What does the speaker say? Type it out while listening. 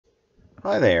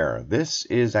Hi there. This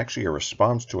is actually a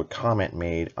response to a comment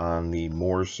made on the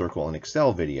Mohr Circle in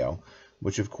Excel video,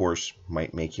 which of course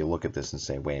might make you look at this and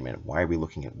say, wait a minute, why are we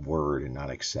looking at Word and not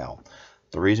Excel?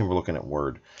 The reason we're looking at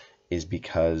Word is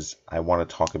because I want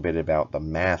to talk a bit about the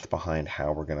math behind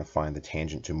how we're going to find the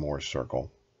tangent to Mohr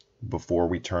Circle before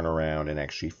we turn around and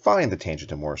actually find the tangent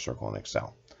to Mohr Circle in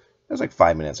Excel. There's like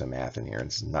 5 minutes of math in here.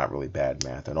 It's not really bad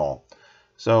math at all.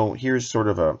 So here's sort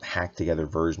of a hacked together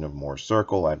version of Mohr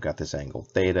Circle. I've got this angle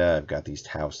theta, I've got these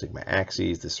tau sigma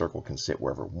axes. The circle can sit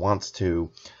wherever it wants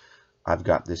to. I've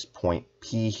got this point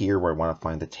P here where I want to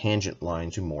find the tangent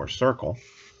line to Mohr Circle,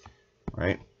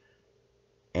 right?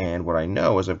 And what I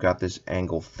know is I've got this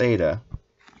angle theta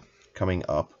coming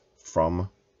up from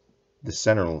the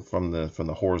center, from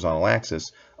the horizontal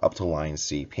axis up to line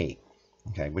CP,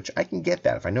 okay? Which I can get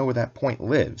that. If I know where that point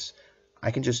lives,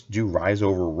 I can just do rise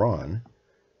over run.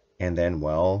 And then,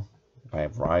 well, if I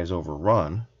have rise over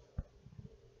run,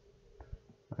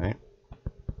 right?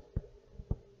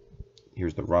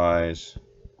 Here's the rise.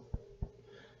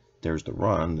 There's the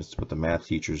run. That's what the math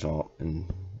teachers all,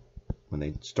 and when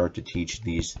they start to teach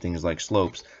these things like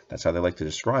slopes, that's how they like to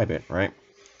describe it, right?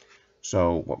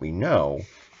 So what we know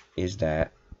is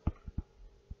that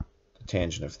the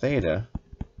tangent of theta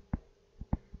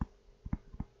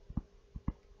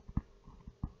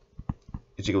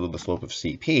is equal to the slope of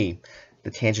CP.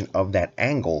 The tangent of that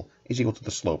angle is equal to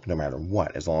the slope no matter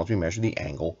what, as long as we measure the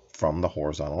angle from the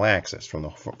horizontal axis, from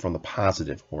the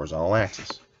positive horizontal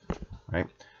axis, right?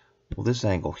 Well, this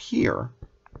angle here,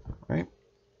 right,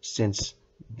 since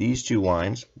these two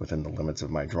lines, within the limits of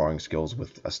my drawing skills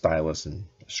with a stylus and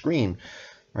a screen,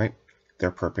 right, they're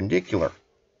perpendicular.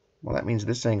 Well, that means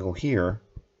this angle here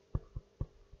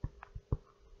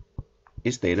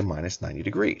is theta minus 90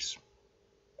 degrees.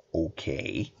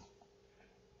 Okay,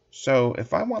 so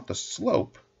if I want the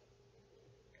slope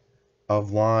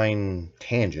of line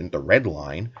tangent, the red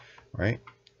line, right,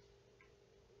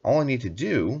 all I need to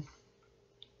do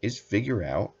is figure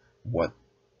out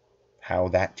how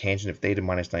that tangent of theta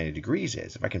minus 90 degrees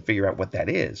is. If I can figure out what that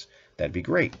is, that'd be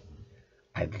great.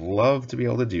 I'd love to be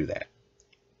able to do that.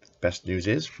 Best news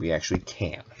is we actually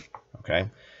can, okay?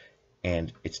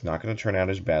 And it's not going to turn out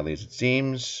as badly as it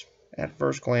seems at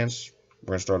first glance.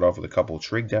 We're going to start off with a couple of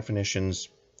trig definitions,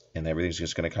 and everything's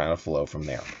just going to kind of flow from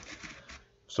there.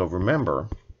 So remember,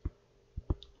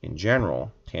 in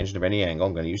general, tangent of any angle,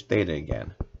 I'm going to use theta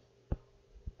again.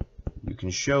 You can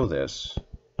show this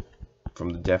from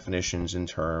the definitions in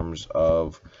terms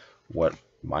of what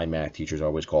my math teachers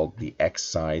always called the x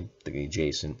side, the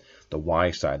adjacent, the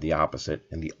y side, the opposite,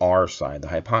 and the r side, the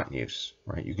hypotenuse.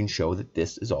 Right? You can show that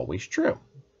this is always true.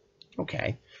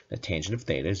 Okay, the tangent of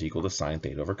theta is equal to sine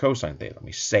theta over cosine theta. Let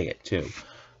me say it too,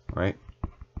 right?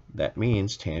 That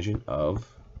means tangent of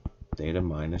theta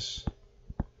minus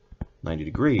 90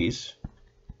 degrees.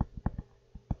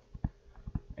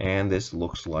 And this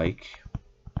looks like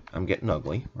I'm getting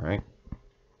ugly, right?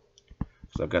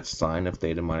 So I've got sine of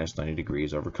theta minus 90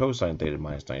 degrees over cosine theta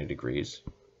minus 90 degrees.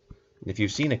 If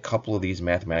you've seen a couple of these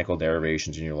mathematical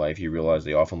derivations in your life, you realize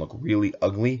they often look really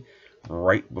ugly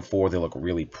right before they look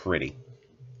really pretty.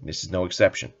 This is no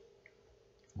exception.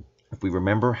 If we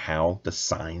remember how the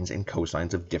sines and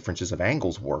cosines of differences of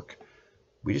angles work,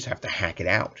 we just have to hack it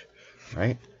out,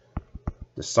 right?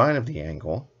 The sine of the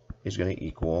angle is going to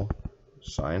equal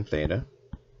sine theta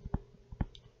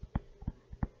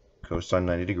cosine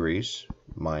 90 degrees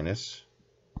minus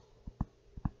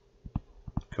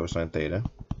cosine theta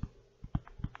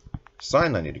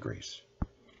sine 90 degrees.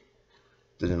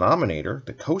 The denominator,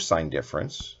 the cosine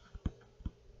difference,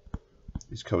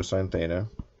 is cosine theta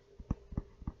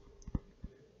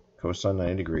cosine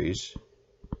 90 degrees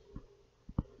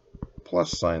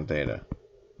plus sine theta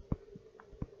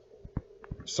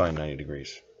sine 90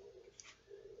 degrees.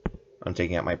 I'm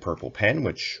taking out my purple pen,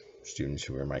 which students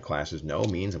who are in my classes know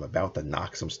means I'm about to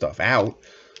knock some stuff out.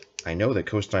 I know that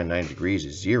cosine 90 degrees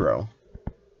is 0,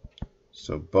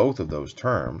 so both of those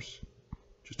terms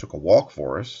just took a walk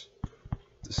for us.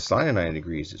 The sine of 90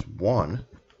 degrees is 1,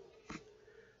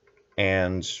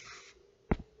 and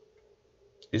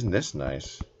isn't this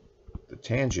nice? The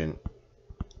tangent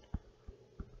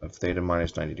of theta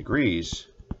minus 90 degrees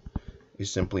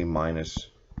is simply minus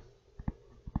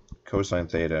cosine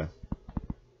theta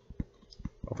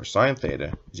over sine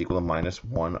theta is equal to minus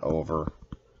 1 over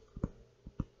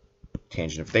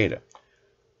tangent of theta.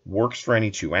 Works for any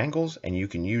two angles, and you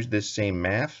can use this same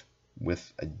math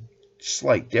with a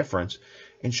slight difference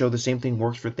and show the same thing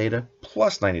works for theta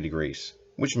plus 90 degrees,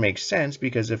 which makes sense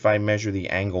because if I measure the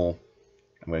angle,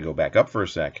 I'm going to go back up for a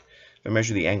sec. If I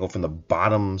measure the angle from the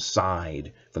bottom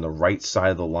side, from the right side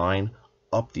of the line,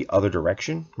 up the other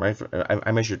direction, right?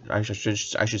 I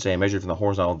should say I measured from the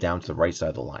horizontal down to the right side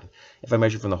of the line. If I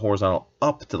measure from the horizontal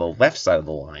up to the left side of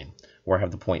the line, where I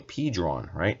have the point P drawn,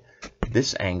 right?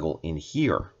 This angle in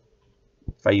here,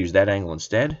 if I use that angle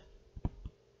instead,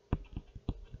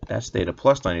 that's theta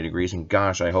plus 90 degrees, and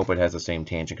gosh, I hope it has the same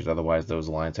tangent, because otherwise those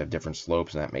lines have different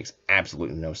slopes, and that makes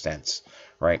absolutely no sense,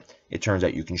 right? It turns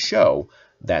out you can show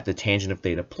that the tangent of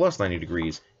theta plus 90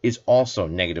 degrees is also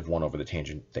 -1 over the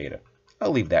tangent theta.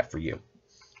 I'll leave that for you,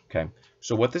 okay?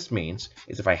 So what this means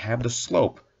is if I have the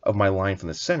slope of my line from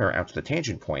the center out to the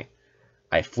tangent point,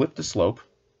 I flip the slope,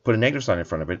 put a negative sign in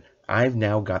front of it, I've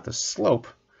now got the slope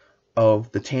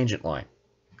of the tangent line.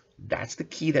 That's the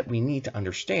key that we need to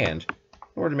understand in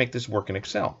order to make this work in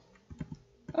Excel.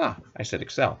 Ah, I said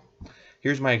Excel.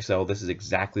 Here's my Excel. This is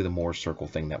exactly the Mohr circle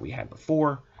thing that we had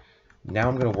before. Now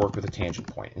I'm going to work with a tangent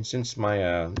point. And since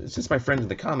my friend in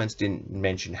the comments didn't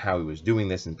mention how he was doing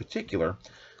this in particular,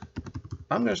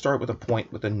 I'm going to start with a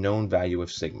point with a known value of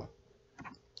sigma.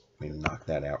 Let me knock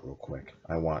that out real quick.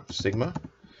 I want sigma.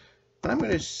 And I'm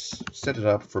going to set it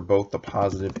up for both the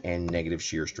positive and negative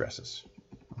shear stresses.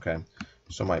 Okay,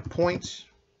 so my point,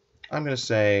 I'm going to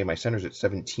say my center's at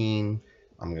 17.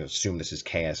 I'm going to assume this is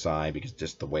KSI because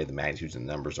just the way the magnitudes and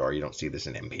numbers are, you don't see this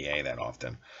in MPA that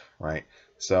often, right?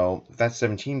 So if that's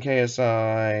 17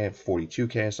 KSI, 42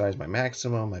 KSI is my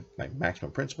maximum, my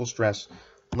maximum principal stress.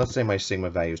 Let's say my sigma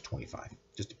value is 25.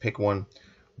 Just to pick one,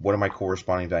 what are my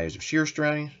corresponding values of shear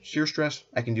stress?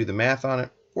 I can do the math on it,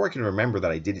 or I can remember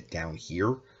that I did it down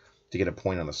here to get a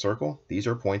point on the circle. These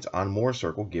are points on Mohr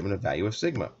circle given a value of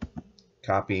sigma.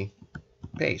 Copy,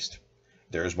 paste.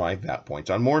 There's my points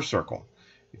on Mohr circle.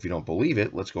 If you don't believe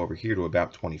it, let's go over here to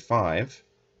about 25.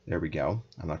 There we go.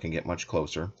 I'm not going to get much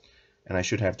closer. And I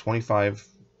should have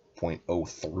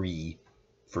 25.03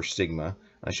 for sigma. And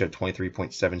I should have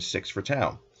 23.76 for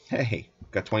tau. Hey,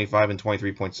 got 25 and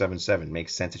 23.77.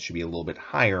 Makes sense. It should be a little bit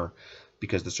higher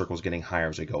because the circle is getting higher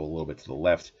as I go a little bit to the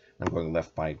left. I'm going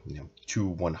left by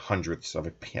 2/100ths of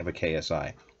a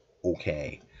KSI.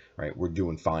 Okay. All right, we're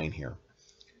doing fine here.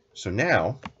 So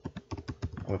now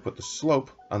I'm going to put the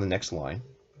slope on the next line.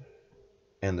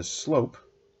 And the slope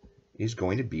is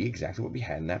going to be exactly what we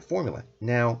had in that formula.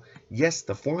 Now, yes,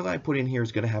 the formula I put in here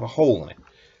is going to have a hole in it.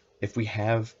 If we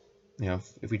have,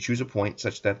 if we choose a point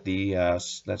such that the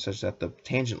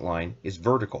tangent line is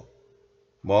vertical,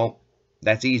 well,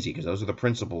 that's easy because those are the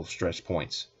principal stress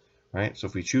points, right? So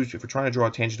if we're trying to draw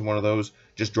a tangent to one of those,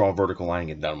 just draw a vertical line and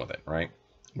get done with it, right?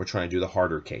 We're trying to do the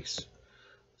harder case.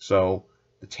 So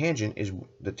the tangent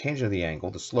of the angle,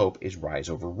 the slope is rise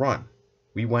over run.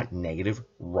 We want negative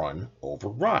run over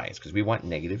rise because we want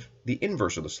negative, the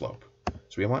inverse of the slope.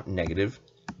 So we want negative,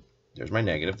 there's my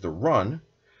negative. The run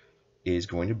is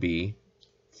going to be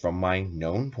from my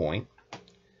known point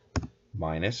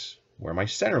minus where my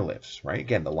center lives, right?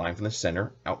 Again, the line from the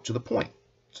center out to the point.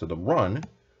 So the run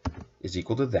is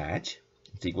equal to that.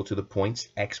 It's equal to the point's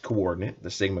x coordinate,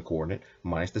 the sigma coordinate,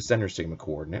 minus the center sigma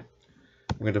coordinate.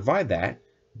 We're going to divide that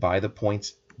by the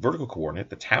point's vertical coordinate,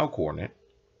 the tau coordinate,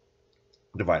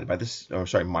 divided by this,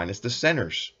 minus the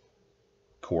center's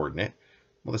coordinate.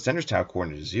 Well, the center's tau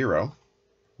coordinate is 0.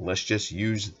 Let's just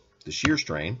use the shear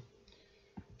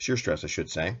stress, I should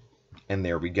say, and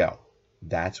there we go.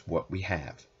 That's what we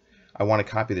have. I want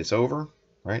to copy this over,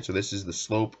 right? So this is the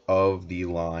slope of the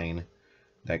line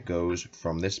that goes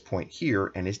from this point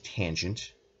here and is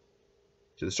tangent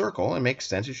to the circle. It makes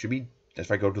sense. It should be,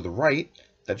 if I go to the right,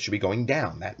 that should be going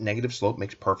down. That negative slope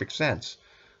makes perfect sense.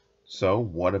 So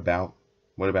what about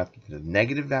the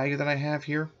negative value that I have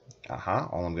here?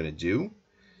 All I'm going to do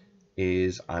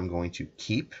is I'm going to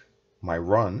keep my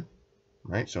run,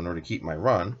 right? So in order to keep my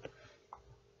run,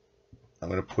 I'm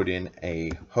going to put in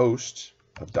a host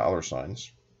of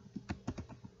 $signs.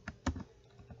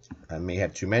 I may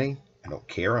have too many. I don't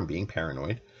care. I'm being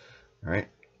paranoid. All right.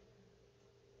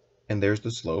 And there's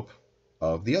the slope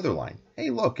of the other line.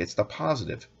 Hey, look, it's the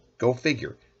positive. Go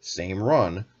figure. Same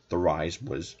run. The rise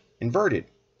was inverted.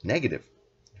 Negative.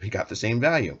 We got the same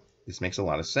value. This makes a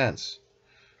lot of sense.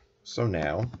 So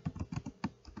now I'm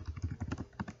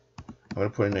going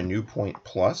to put in a new point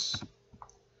plus,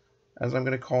 as I'm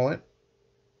going to call it,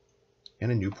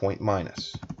 and a new point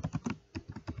minus.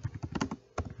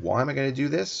 Why am I going to do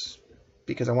this?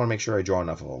 Because I want to make sure I draw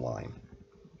enough of a line.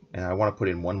 And I want to put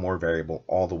in one more variable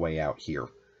all the way out here.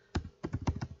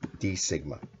 D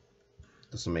sigma.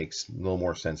 This will make a little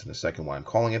more sense in a second why I'm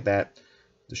calling it that.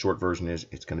 The short version is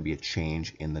it's going to be a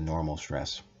change in the normal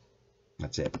stress.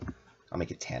 That's it. I'll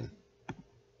make it 10.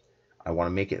 I want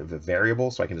to make it a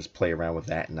variable so I can just play around with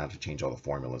that and not to change all the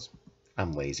formulas.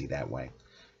 I'm lazy that way,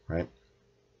 right?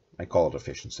 I call it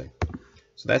efficiency.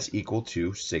 So that's equal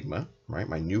to sigma, right?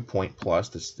 My new point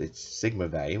plus its sigma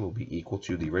value will be equal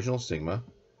to the original sigma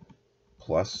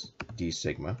plus d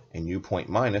sigma, and new point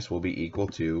minus will be equal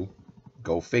to,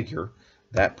 go figure,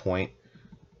 that point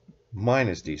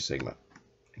minus d sigma.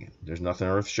 Again, there's nothing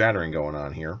earth-shattering going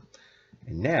on here.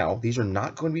 And now, these are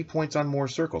not going to be points on Mohr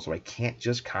Circle, so I can't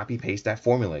just copy-paste that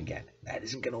formula again. That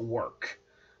isn't going to work.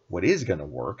 What is going to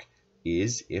work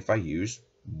is if I use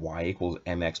y equals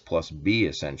mx plus b,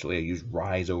 essentially. I use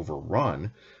rise over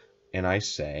run, and I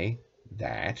say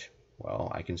that,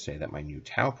 well, I can say that my new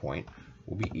tau point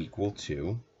will be equal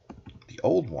to the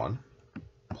old one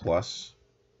plus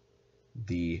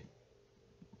the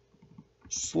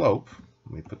slope,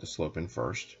 let me put the slope in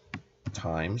first,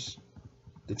 times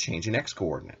the change in x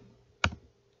coordinate.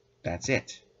 That's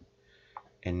it.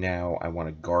 And now I want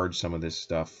to guard some of this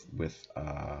stuff with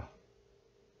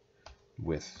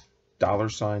dollar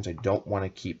signs. I don't want to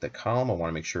keep the column. I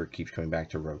want to make sure it keeps coming back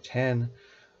to row 10.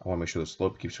 I want to make sure the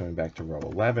slope keeps coming back to row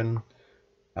 11.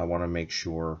 I want to make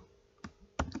sure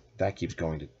that keeps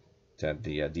going to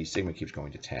the d sigma keeps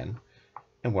going to 10.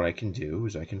 And what I can do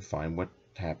is I can find what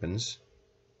happens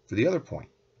for the other point.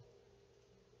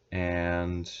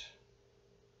 And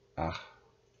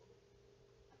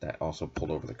that also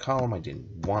pulled over the column. I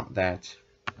didn't want that.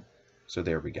 So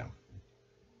there we go.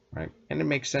 Right? And it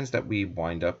makes sense that we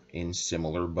wind up in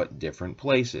similar but different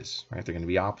places. Right? They're going to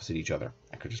be opposite each other.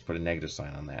 I could just put a negative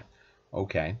sign on that.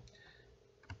 Okay.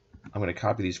 I'm going to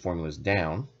copy these formulas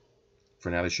down. For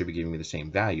now, they should be giving me the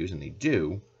same values, and they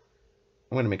do.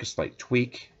 I'm going to make a slight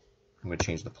tweak. I'm going to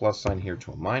change the plus sign here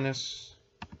to a minus.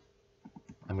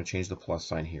 I'm going to change the plus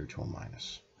sign here to a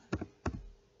minus.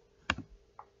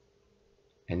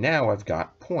 And now I've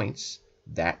got points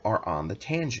that are on the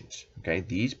tangent. Okay,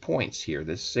 these points here,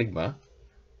 this sigma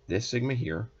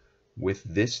here, with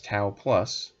this tau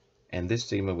plus, and this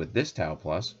sigma with this tau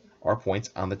plus, are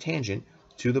points on the tangent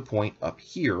to the point up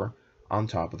here on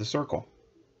top of the circle.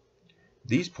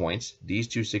 These points, these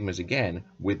two sigmas again,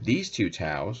 with these two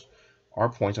taus, are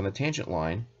points on the tangent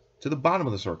line to the bottom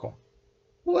of the circle.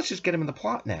 Well, let's just get them in the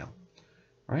plot now,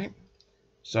 right?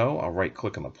 So I'll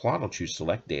right-click on the plot. I'll choose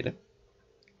Select Data.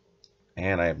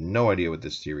 And I have no idea what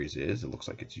this series is. It looks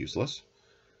like it's useless.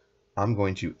 I'm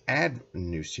going to add a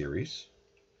new series.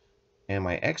 And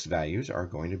my x values are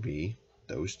going to be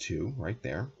those two right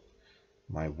there.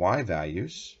 My y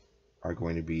values are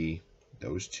going to be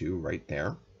those two right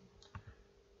there.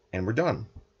 And we're done.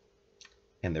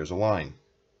 And there's a line.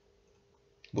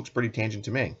 Looks pretty tangent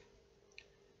to me.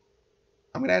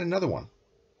 I'm going to add another one.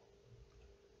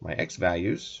 My x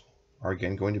values are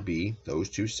again going to be those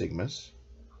two sigmas.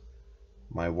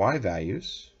 My y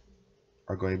values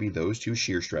are going to be those two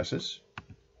shear stresses.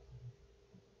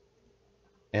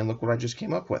 And look what I just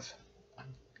came up with.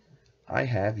 I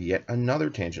have yet another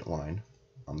tangent line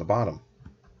on the bottom.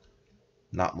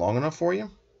 Not long enough for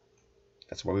you?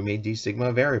 That's why we made d sigma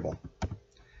a variable.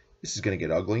 This is going to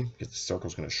get ugly because the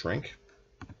circle's going to shrink.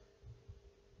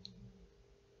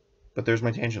 But there's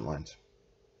my tangent lines.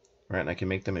 Right, and I can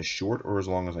make them as short or as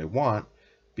long as I want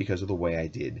because of the way I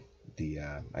did the,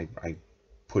 I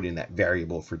put in that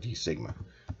variable for d sigma.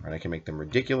 Right, I can make them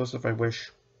ridiculous if I wish.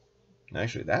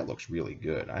 Actually, that looks really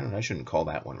good. I shouldn't call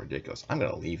that one ridiculous. I'm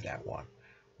going to leave that one.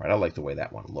 Right, I like the way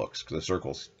that one looks because the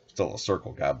circle's still a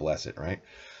circle. God bless it, right?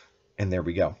 And there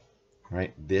we go.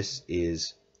 Right, this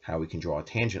is how we can draw a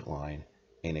tangent line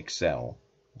in Excel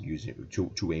using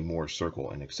to a Mohr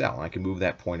circle in Excel. And I can move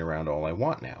that point around all I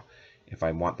want now. If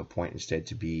I want the point instead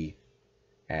to be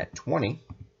at 20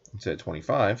 instead of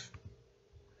 25,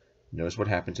 notice what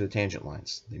happened to the tangent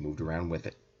lines. They moved around with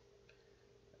it.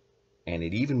 And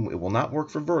it will not work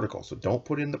for vertical, so don't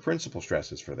put in the principal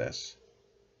stresses for this.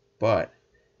 But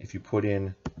if you put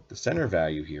in the center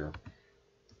value here,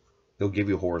 they'll give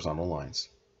you horizontal lines.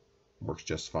 Works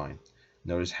just fine.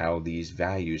 Notice how these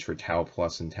values for tau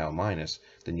plus and tau minus,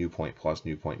 the new point plus,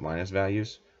 new point minus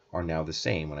values, are now the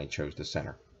same when I chose the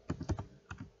center.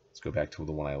 Let's go back to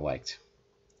the one I liked.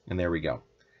 And there we go.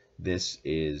 This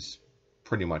is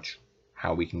pretty much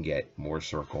how we can get Mohr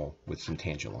circle with some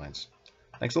tangent lines.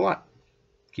 Thanks a lot.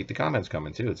 Keep the comments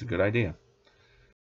coming too. It's a good idea.